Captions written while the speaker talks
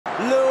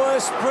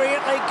Just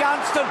brilliantly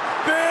Gunston,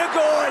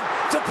 Burgoyne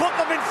to put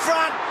them in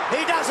front.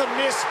 He doesn't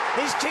miss,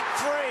 he's kicked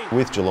free.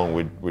 With Geelong,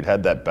 we'd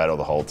had that battle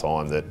the whole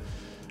time that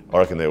I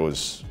reckon there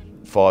was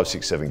 5,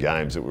 6, 7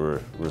 games that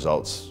were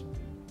results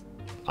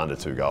under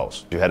 2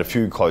 goals. You had a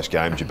few close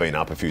games, you've been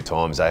up a few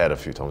times, they had a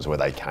few times where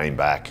they came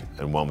back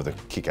and won with a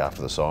kick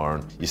after the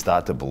siren. You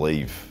start to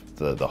believe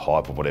the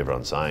hype of what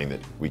everyone's saying,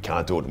 that we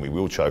can't do it and we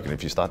will choke, and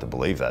if you start to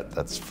believe that,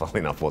 that's funnily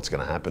enough what's going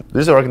to happen.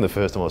 This is, I reckon, the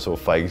first time I saw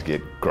Fags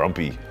get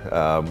grumpy.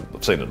 I've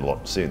seen it a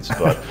lot since,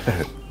 but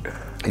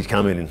he's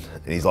come in and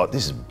he's like,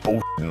 this is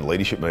bullshit in a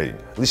leadership meeting.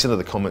 Listen to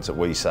the comments that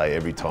we say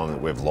every time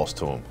that we've lost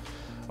to them.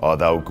 Oh,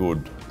 they were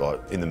good,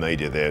 like in the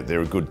media,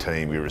 they're a good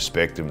team, we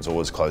respect them, it's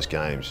always close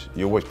games.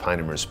 You always pay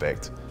them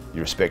respect.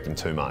 You respect them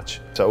too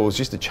much. So it was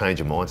just a change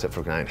of mindset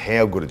for going,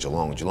 how good are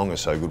Geelong? Geelong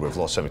is so good, we've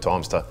lost so many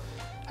times, to,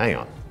 hang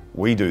on,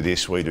 we do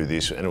this, and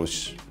it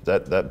was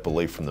that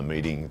belief from the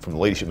meeting, from the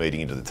leadership meeting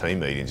into the team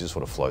meetings just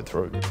sort of flowed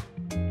through.